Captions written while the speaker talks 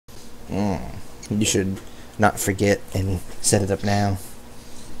You should not forget and set it up now.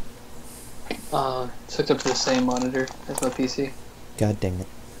 It's hooked up to the same monitor as my PC. God dang it.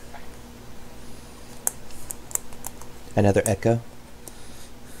 Another echo?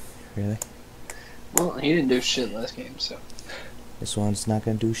 Really? Well, he didn't do shit last game, so. This one's not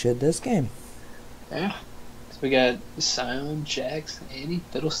gonna do shit this game. Yeah. So we got Sion, Jax, Annie,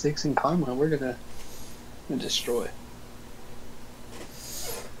 Fiddlesticks, and Karma. We're gonna destroy.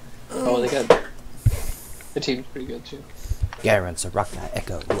 Oh, they got. The team's pretty good too. Garen, Soraka,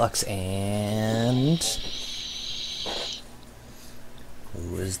 Echo, Lux, and...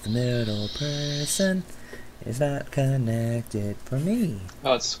 who is the middle person? Is not connected for me.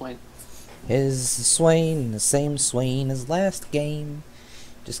 Oh, it's Swain. Is Swain the same Swain as last game?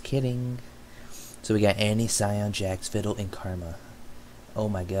 Just kidding. So we got Annie, Sion, Jax, Fiddle, and Karma. Oh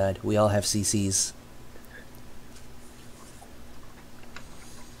my god, we all have CCs.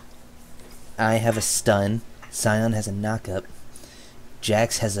 I have a stun. Sion has a knockup.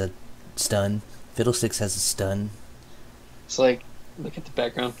 Jax has a stun. Fiddlesticks has a stun. It's like, look at the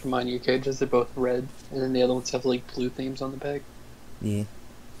background for mine and your cages. They're both red, and then the other ones have like blue themes on the back. Yeah.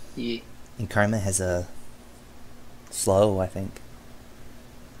 Yeah. And Karma has a slow, I think.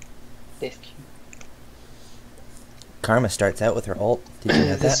 That's cute. Karma starts out with her ult. Did you know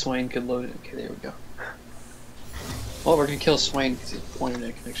This that? Swain could load it. Okay, there we go. Well, we're gonna kill Swain because he's poor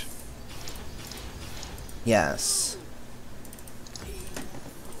internet connection. Yes.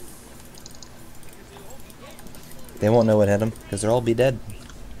 They won't know what hit them, because they'll all be dead.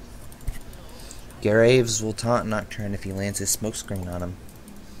 Graves will taunt Nocturne if he lands his smokescreen on him.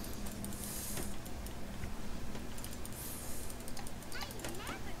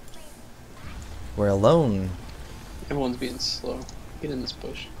 We're alone. Everyone's being slow. Get in this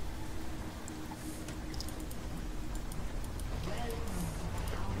bush.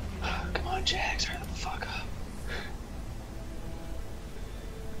 Come on, Jax, hurry the fuck up.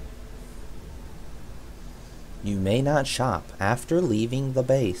 You may not shop after leaving the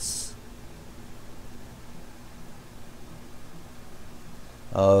base.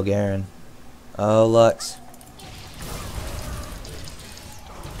 Oh, Garen. Oh, Lux.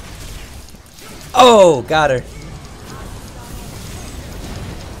 Oh, got her.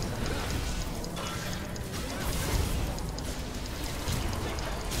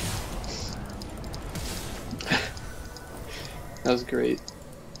 That was great.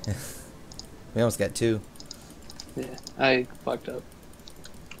 We almost got two. Yeah, I fucked up.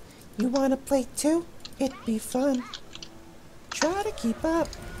 You wanna play too? It'd be fun. Try to keep up.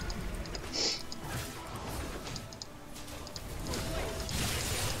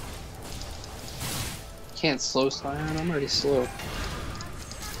 Can't slow Sion, I'm already slow.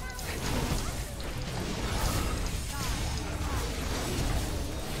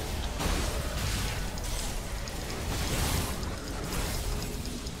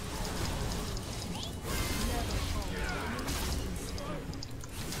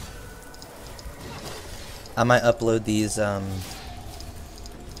 I might upload these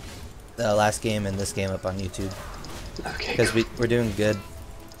last game and this game up on YouTube Okay. because we're doing good.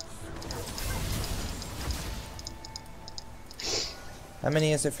 How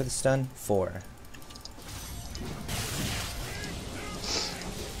many is it for the stun? 4.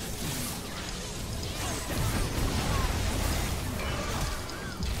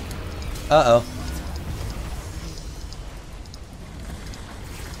 Uh-oh.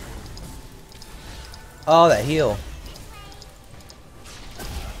 Oh, that heal.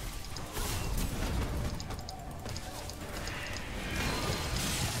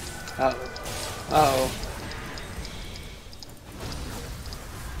 Uh-oh. Uh-oh.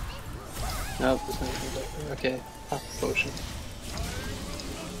 Nope, there's nothing back there. Okay, pop the potion.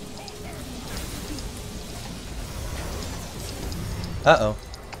 Uh-oh.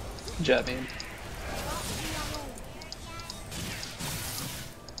 Good job, man.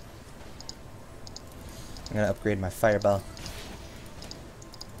 I'm gonna upgrade my fireball.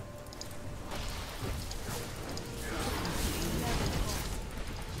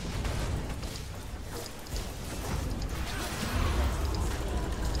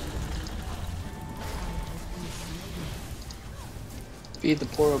 Feed the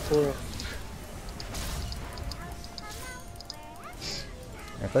Poro.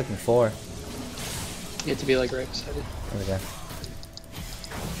 I'm clicking 4. You have to be like right beside it. There we go.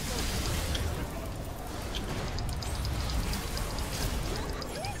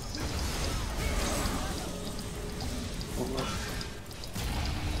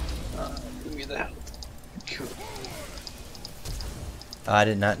 Give me the health. Cool. I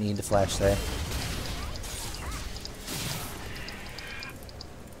did not need to flash there.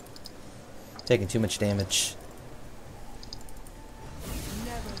 Taking too much damage.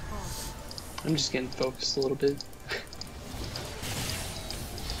 I'm just getting focused a little bit.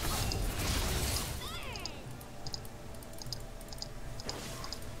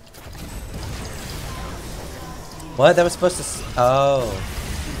 What? That was supposed to oh.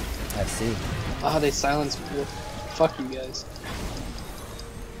 I see. Ah, they silenced me. Fuck you guys.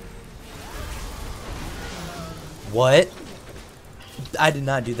 What? I did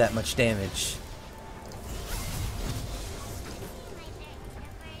not do that much damage.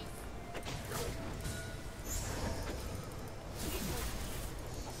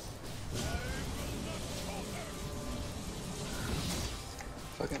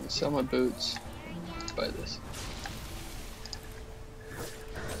 Fucking sell my boots. Buy this.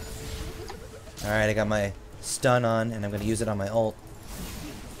 Alright, I got my stun on, and I'm gonna use it on my ult.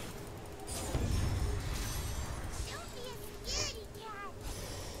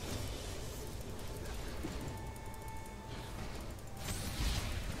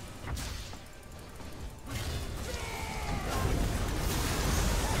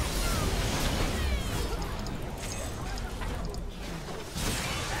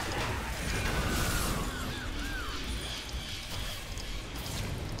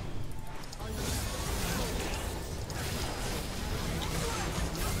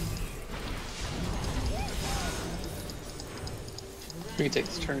 We can take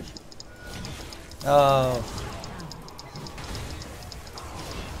this turn. Oh.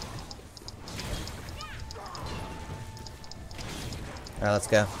 Alright, let's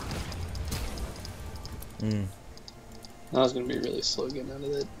go. I was gonna be really slow getting out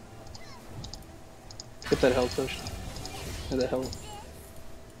of that. Get that health push. Get that health.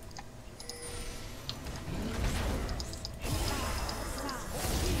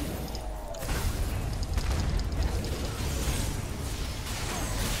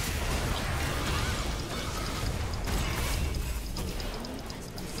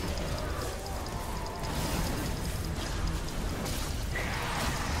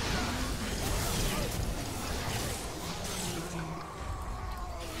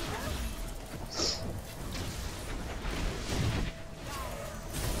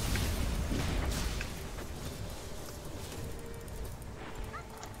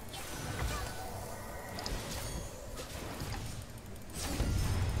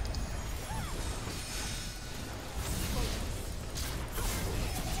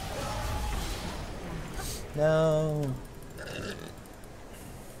 No.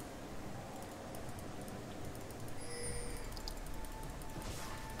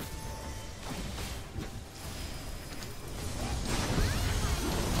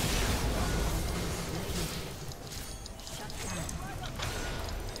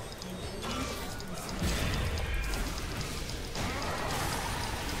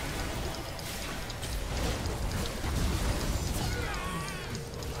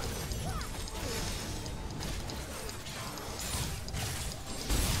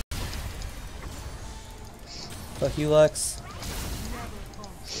 Fuck you, Lux.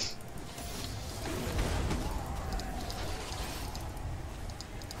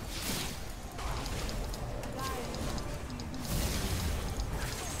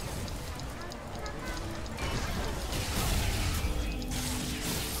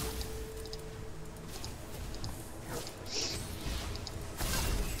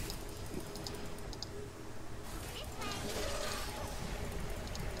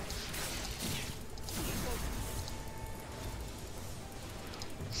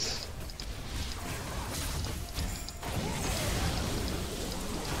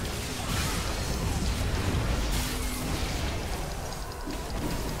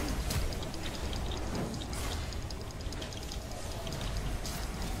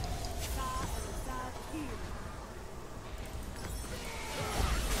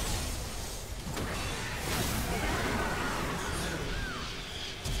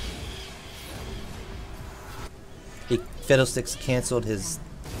 Fiddlesticks canceled his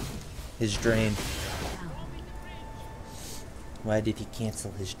drain. Why did he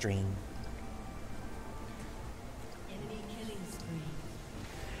cancel his drain?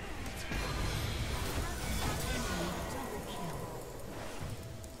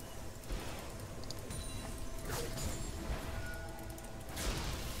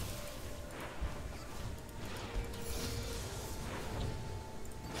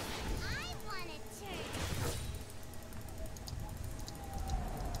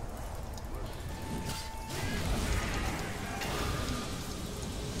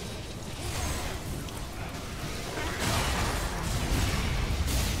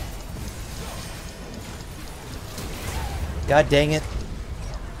 God dang it.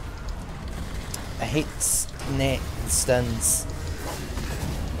 hate stuns.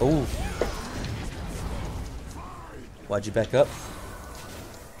 Oh. Why'd you back up?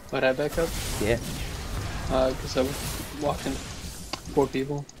 Why'd I back up? Yeah. Because I walked into 4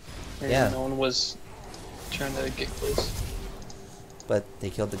 people. And Yeah. no one was trying to get close. But they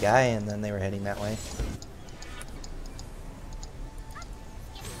killed the guy and then they were heading that way.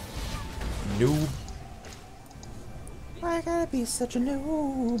 Noob. Why I gotta be such a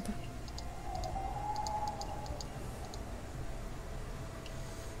noob?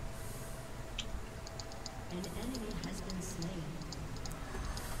 An enemy has been slain.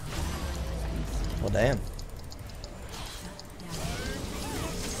 Well, damn.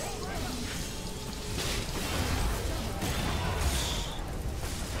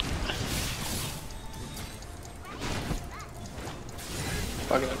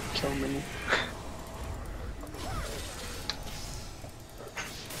 Fuck it, kill me.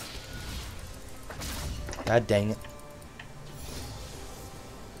 God dang it.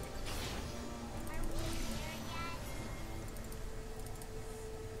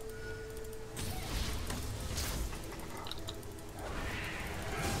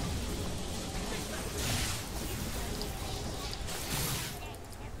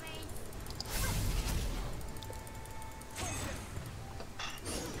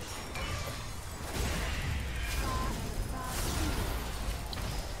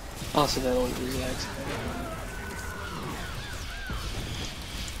 Also, that always was an accident.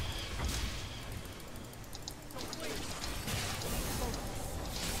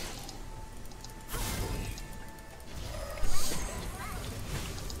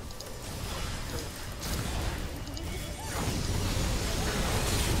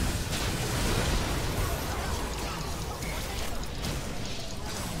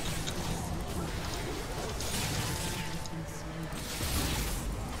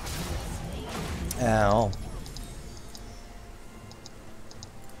 Ow.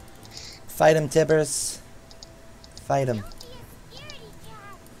 Fight him, Tibbers. Fight him.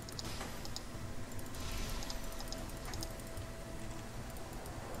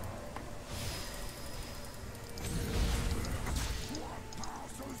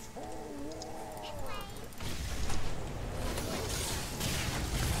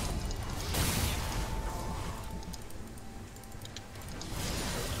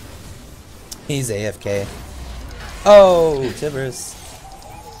 He's AFK. Oh, Tibbers.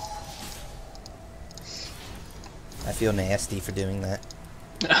 I feel nasty for doing that.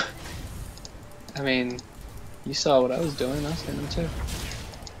 I mean, you saw what I was doing, I was hitting him too.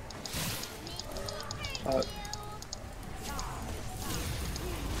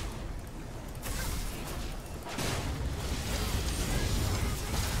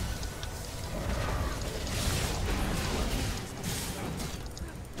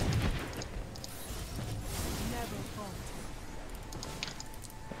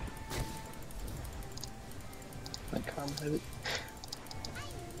 My karma hit it.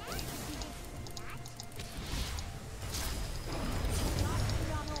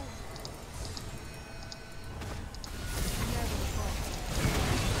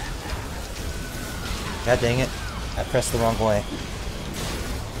 God dang it. I pressed the wrong way.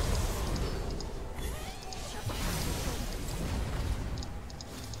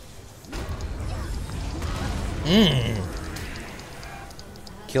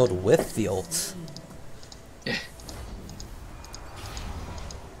 Killed with the ult.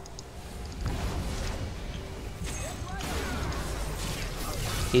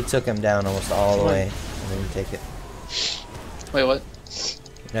 He took him down almost all the way, and then you take it. Wait, what?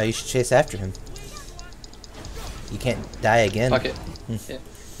 No, you should chase after him. You can't die again. Fuck it. Yeah.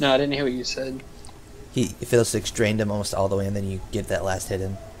 No, I didn't hear what you said. Fiddlesticks drained him almost all the way, and then you get that last hit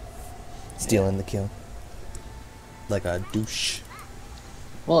in. Stealing the kill. Like a douche.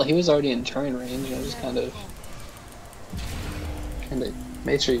 Well, he was already in turn range. I just kind of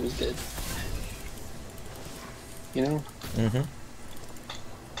made sure he was dead. You know? Mm-hmm.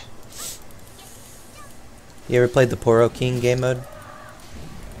 You ever played the Poro King game mode?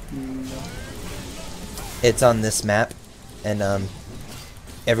 No. It's on this map, and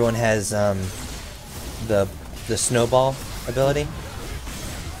everyone has the snowball ability,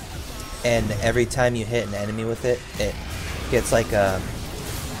 and every time you hit an enemy with it, it gets like a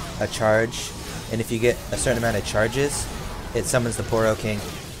charge, and if you get a certain amount of charges, it summons the Poro King.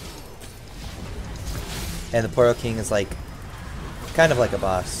 And the Poro King is like kind of like a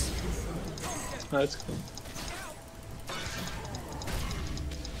boss. Oh, that's cool.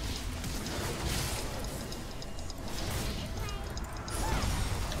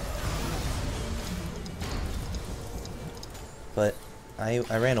 But I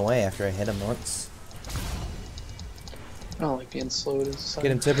ran away after I hit him once. don't like being slowed as a Sion.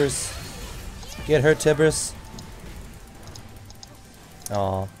 Get him, Tibbers. Get her, Tibbers.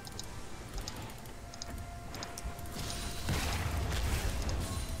 Aw.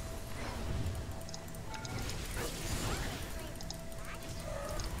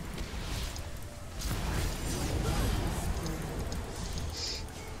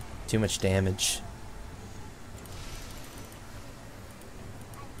 Too much damage.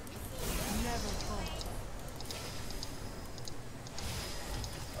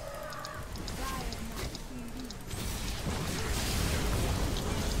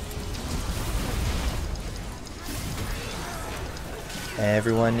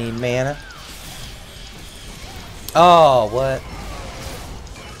 Everyone need mana. Oh, what?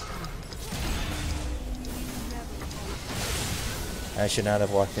 I should not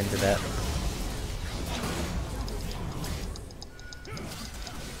have walked into that.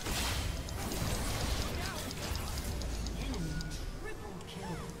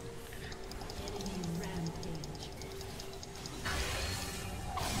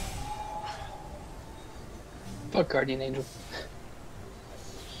 Fuck Guardian Angel.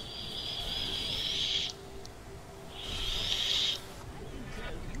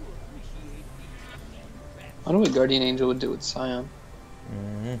 I don't know what Guardian Angel would do with Sion.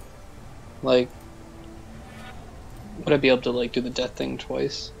 Mm-hmm. Like, would I be able to like do the death thing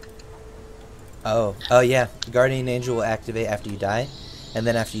twice? Oh yeah. Guardian Angel will activate after you die, and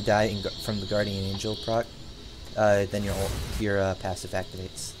then after you die from the Guardian Angel proc, then your passive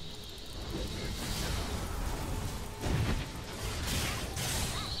activates.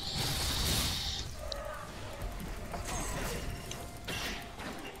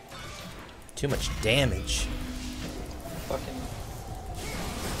 Too much damage. Fucking.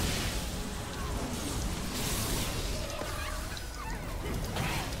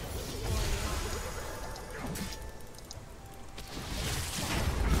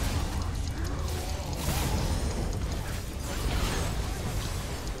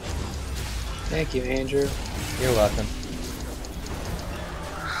 Thank you, Andrew. You're welcome.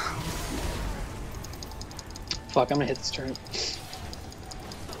 Fuck, I'm gonna hit this turn.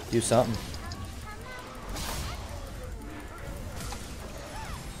 Do something.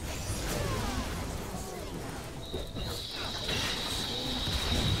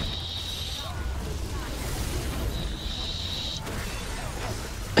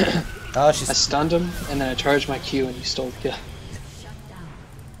 Oh, I she's. stunned him, and then I charged my Q, and he stole the kill.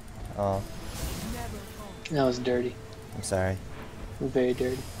 Oh, That was dirty. I'm sorry. Very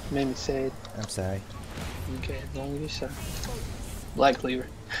dirty. Made me sad. I'm sorry. Okay, as long as you say. Black Cleaver.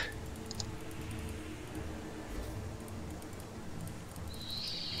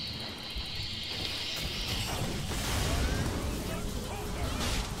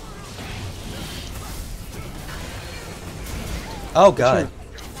 Oh god.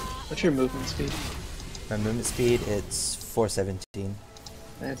 What's your movement speed? My movement speed, it's 417.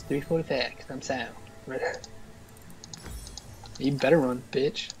 That's 345, 'cause I'm sound. You better run,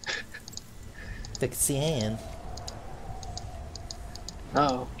 bitch. Fixian.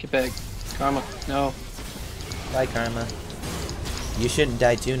 Oh, get back. Karma, no. Bye, Karma. You shouldn't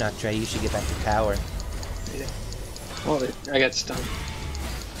die too, Noctray. You should get back to power. Yeah. Oh, I got stunned.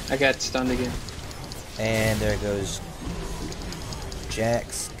 I got stunned again. And there goes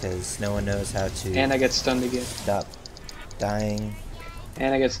Jax, because no one knows how to And I got stunned again. stop dying.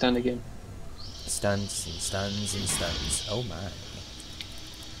 And I got stunned again. Stuns and stuns and stuns. Oh my.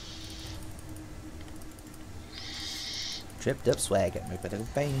 Tripped up swag at me, but it'll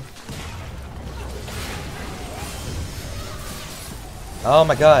bang. Oh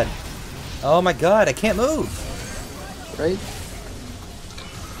my god. Oh my god, I can't move. Right?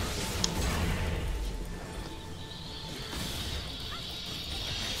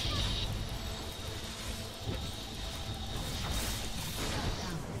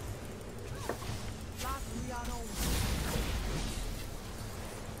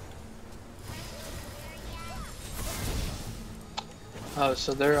 Oh,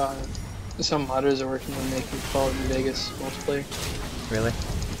 so there are some modders are working on making Fallout New Vegas multiplayer. Really?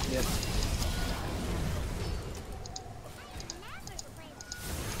 Yeah.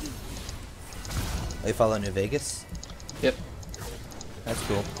 They follow New Vegas? Yep. That's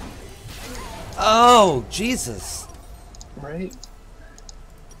cool. Oh, Jesus. Right?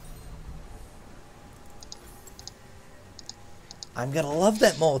 I'm gonna love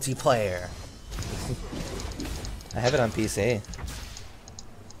that multiplayer. I have it on PC.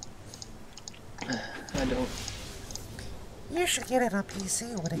 I don't. You should get it on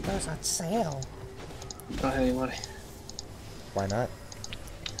PC when it goes on sale. I don't have any money. Why not?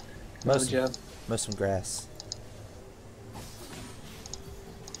 No Most job. of them grass.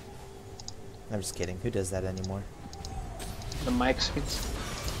 I'm just kidding. Who does that anymore? The mic switch.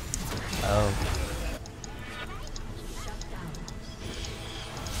 Oh.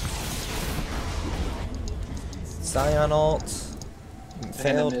 Scion ult. And I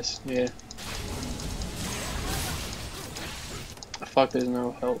Failed. missed. Yeah. Fuck, there's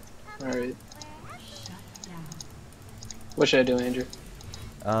no help. Alright. What should I do, Andrew?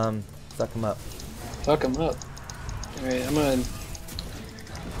 Suck him up. Fuck him up. Alright, I'm gonna...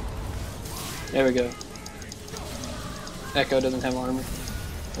 There we go. Echo doesn't have armor.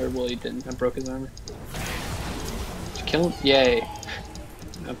 Or, well, he didn't. I broke his armor. Did you kill him? Yay.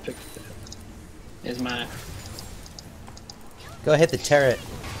 I picked it up. It's mine. Go hit the turret.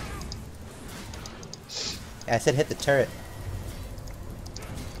 I said hit the turret.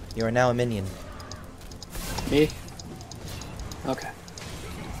 You are now a minion. Me? Okay.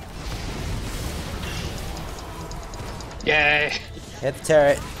 Yay! Hit the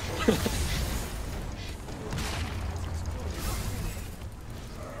turret.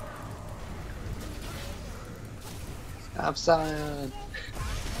 I'm Scion.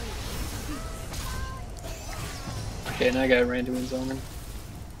 Okay, now I got Randy wins on him.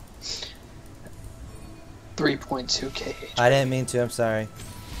 3.2k. I didn't mean to. I'm sorry.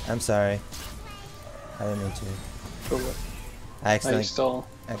 I'm sorry. I didn't mean to. For what? I I accidentally stall.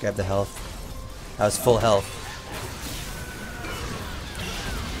 I grabbed the health. I was full health.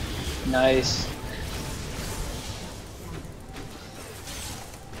 Nice.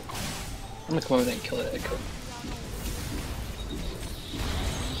 I'm gonna come over there and kill that Echo.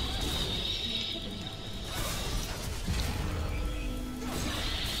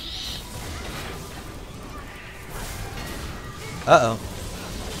 Uh-oh.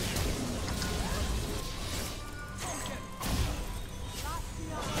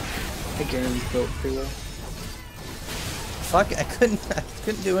 I think Aaron's built pretty well. Fuck, I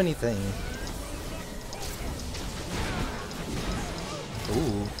couldn't do anything.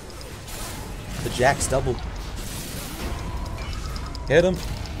 Ooh. The Jax doubled. Hit him.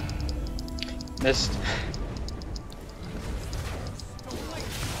 Missed.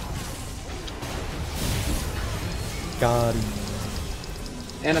 Got him.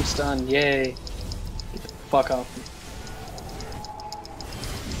 And I'm stunned, yay. Get the fuck off me.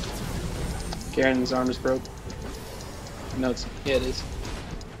 Garen's arm is broke. No, it's, yeah, it is.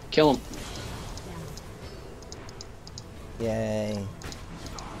 Kill him. Yay.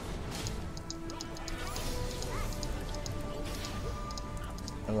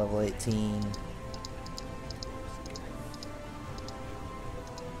 I'm level 18.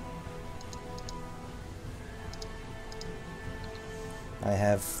 I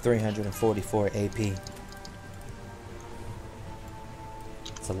have 344 AP.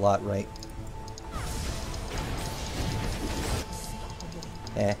 It's a lot, right?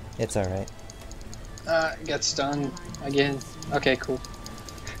 Eh, it's alright. Got stunned again. Okay, cool.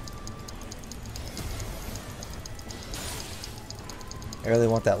 I really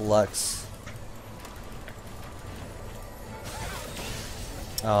want that Lux.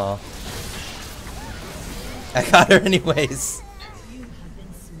 Oh. I got her anyways.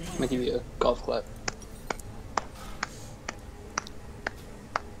 I'm gonna give you a golf clap.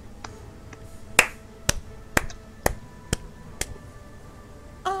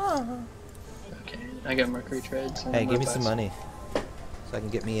 Okay, I got Mercury Treads. Hey, give me some money. So I can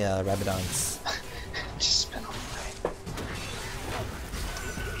get me Rabadons. Just spin all the way.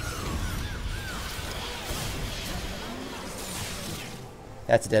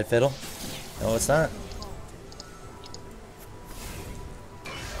 That's a dead fiddle. No, it's not.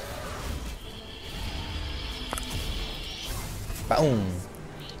 Boom.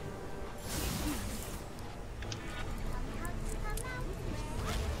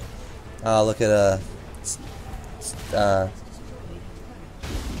 Oh, look at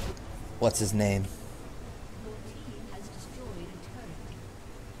what's his name?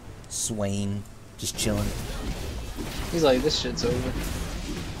 Swain, just chilling. He's like, this shit's over.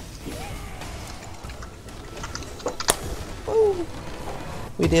 Woo.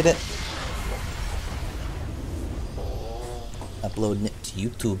 We did it. Uploading it to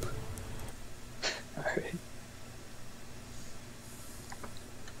YouTube. Alright.